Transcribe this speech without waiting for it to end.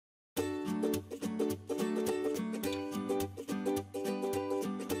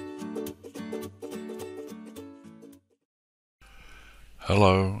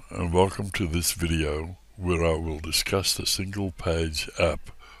Hello and welcome to this video where I will discuss the single page app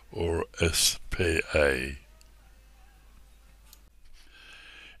or SPA.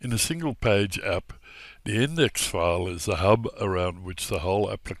 In a single page app, the index file is the hub around which the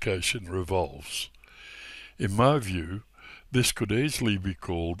whole application revolves. In my view, this could easily be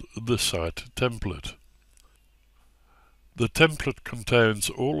called the site template. The template contains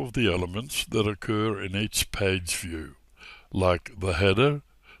all of the elements that occur in each page view, like the header,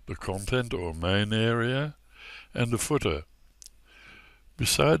 the content or main area, and the footer.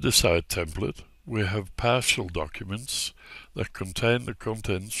 Beside the site template, we have partial documents that contain the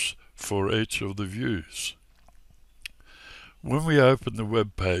contents for each of the views. When we open the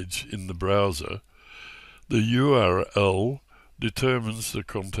web page in the browser, the URL determines the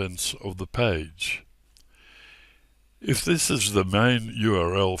contents of the page. If this is the main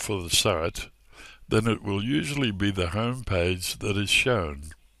URL for the site, then it will usually be the home page that is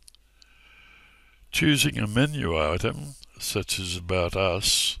shown. Choosing a menu item, such as About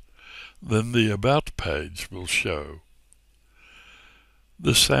Us, then the About page will show.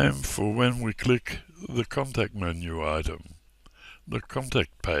 The same for when we click the Contact menu item. The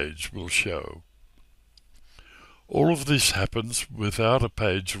Contact page will show. All of this happens without a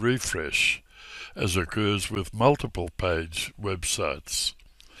page refresh, as occurs with multiple page websites.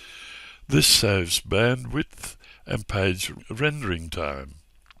 This saves bandwidth and page rendering time.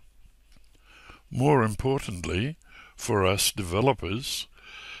 More importantly, for us developers,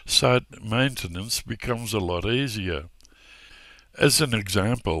 site maintenance becomes a lot easier. As an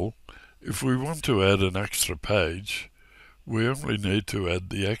example, if we want to add an extra page, we only need to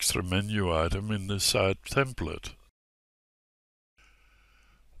add the extra menu item in the site template.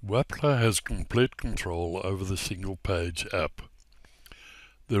 Wappler has complete control over the single page app.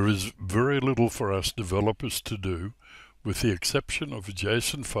 There is very little for us developers to do, with the exception of a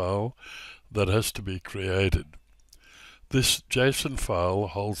JSON file that has to be created. This JSON file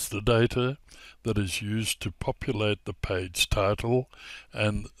holds the data that is used to populate the page title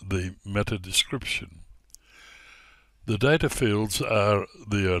and the meta description. The data fields are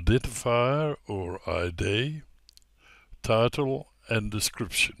the identifier or ID, title, and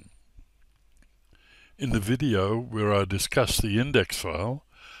description. In the video where I discuss the index file,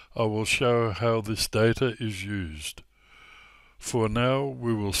 I will show how this data is used. For now,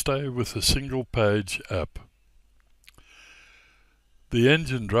 we will stay with the single page app. The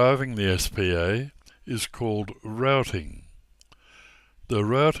engine driving the SPA is called routing. The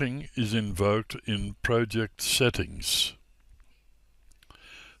routing is invoked in project settings.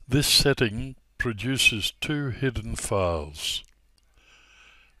 This setting produces two hidden files,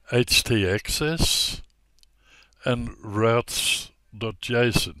 htaccess and routes.json.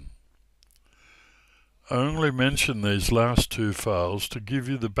 I only mention these last two files to give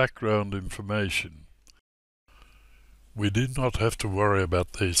you the background information. We did not have to worry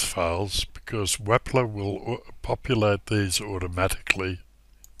about these files because Wappler will populate these automatically.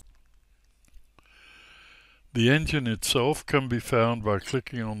 The engine itself can be found by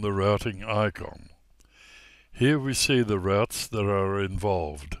clicking on the routing icon. Here we see the routes that are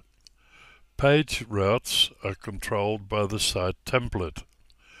involved. Page routes are controlled by the site template,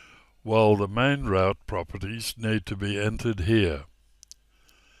 while the main route properties need to be entered here.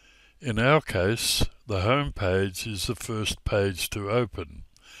 In our case, the home page is the first page to open,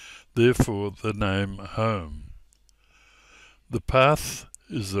 therefore the name home. The path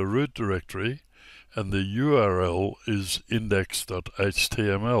is the root directory and the URL is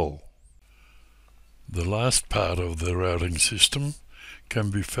index.html. The last part of the routing system can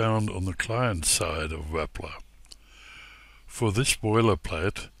be found on the client side of Wappler. For this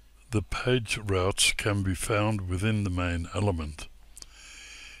boilerplate, the page routes can be found within the main element.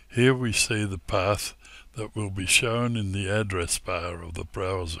 Here we see the path that will be shown in the address bar of the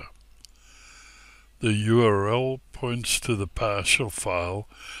browser. The URL points to the partial file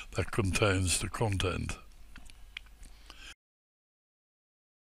that contains the content.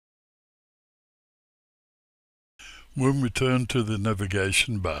 When we turn to the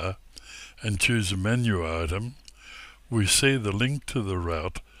navigation bar and choose a menu item, we see the link to the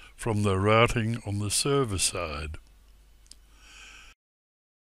route from the routing on the server side.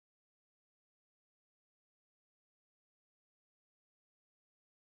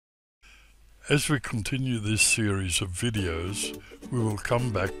 As we continue this series of videos, we will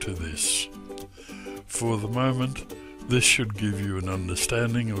come back to this. For the moment, this should give you an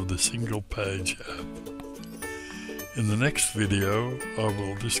understanding of the single page app. In the next video, I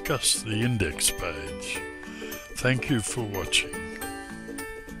will discuss the index page. Thank you for watching.